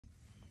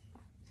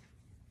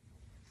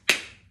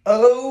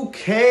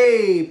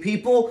Okay,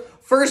 people.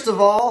 First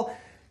of all,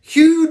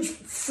 huge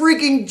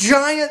freaking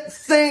giant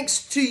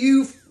thanks to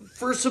you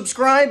for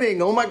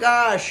subscribing. Oh my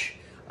gosh.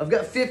 I've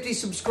got 50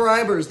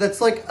 subscribers.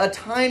 That's like a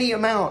tiny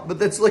amount, but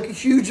that's like a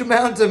huge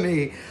amount to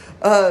me.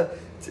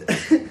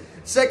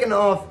 Second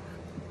off,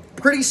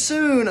 pretty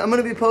soon I'm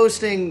going to be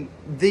posting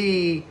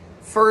the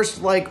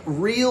first like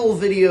real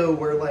video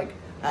where like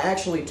I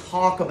actually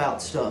talk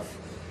about stuff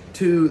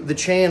to the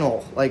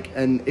channel, like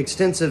an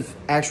extensive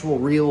actual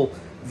real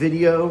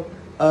video.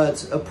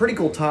 It's a pretty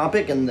cool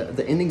topic, and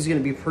the ending's going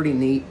to be pretty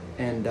neat.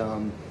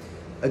 And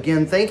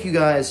again, thank you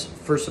guys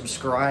for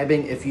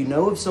subscribing. If you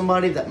know of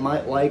somebody that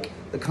might like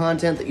the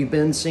content that you've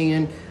been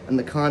seeing and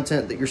the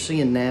content that you're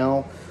seeing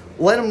now,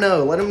 let them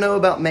know. Let them know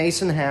about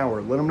Mason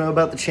Howard. Let them know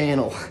about the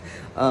channel.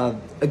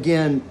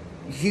 Again,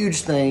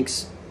 huge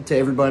thanks to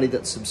everybody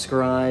that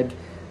subscribed.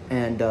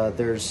 And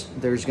there's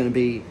going to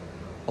be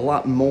a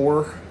lot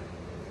more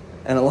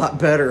and a lot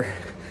better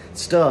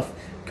stuff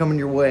coming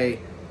your way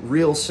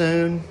real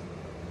soon.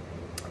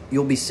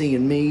 You'll be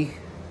seeing me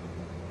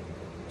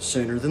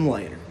sooner than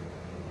later.